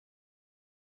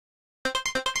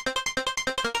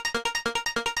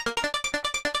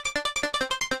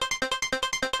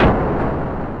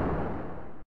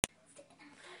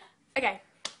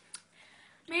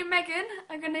Megan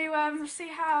are going to see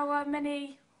how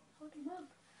many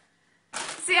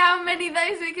of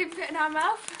those we can put in our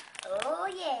mouth. Oh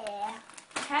yeah.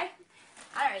 Okay.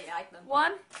 I don't really like them.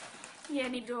 1. Yeah,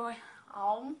 neither do I.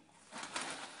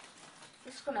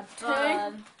 Just gonna 2.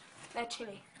 burn. They're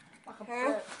chili. Like a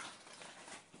brick.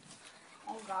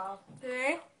 Oh god.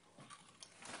 3.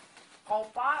 Go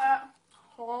buy it.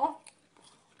 4.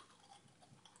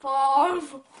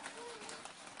 5.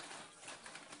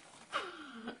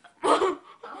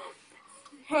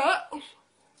 6.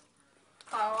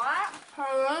 Alright.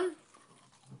 7.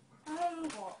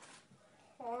 What?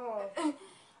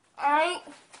 8.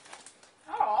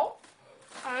 Oh.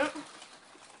 8.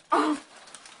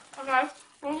 Okay, let's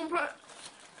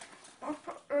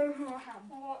put it in my hand.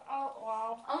 Oh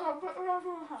wow. I'm gonna put it in my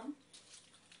hand.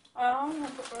 I'm gonna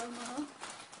put it in my hand.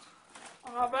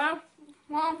 Okay,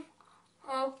 1,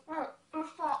 2, 3.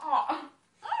 It's that hot.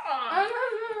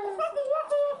 Okay, 1,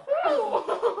 2, 3.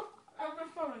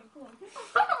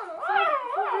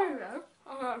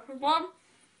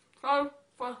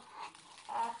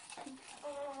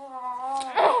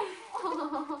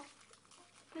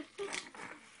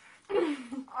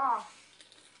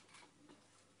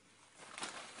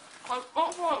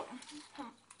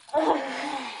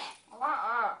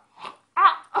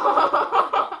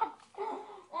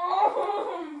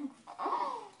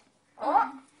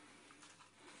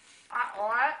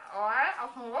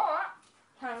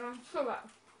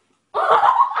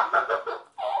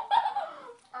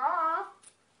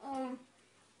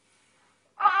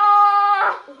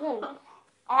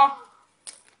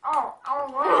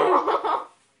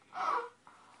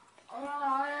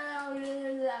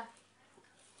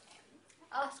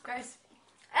 Oh, it's gross.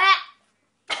 Ah!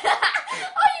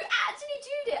 Oh, you actually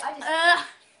chewed it. I just.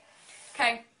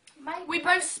 Okay, we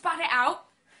both spat it out.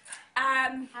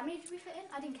 How many did we fit in?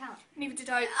 I didn't count. Neither did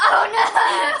I. Oh no!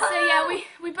 So yeah,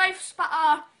 we both spat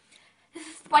our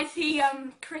spicy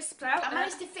crisps out. I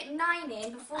managed to fit 9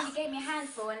 in before you gave me a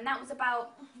handful, and that was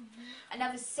about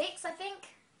another 6, I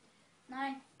think.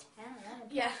 9, 10, 11.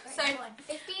 Yeah, 12, so 13,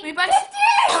 15. we both.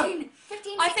 15! 15,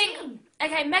 16. I think.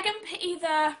 Okay, Megan put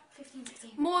either 15,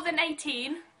 16. more than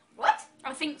 18. What?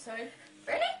 I think so.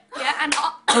 Really? Yeah, and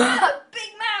I,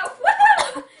 Big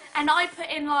mouth! and I put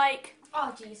in like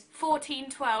Oh, jeez. 14,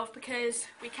 12 because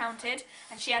we counted,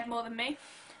 and she had more than me.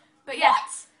 But yeah.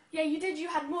 What? Yeah, you did. You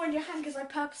had more in your hand because I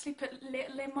purposely put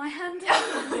little in my hand.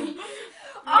 Oh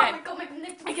my god, my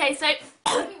nipple. Okay, so.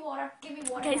 Give me water. Give me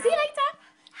water. Okay, now. see you later.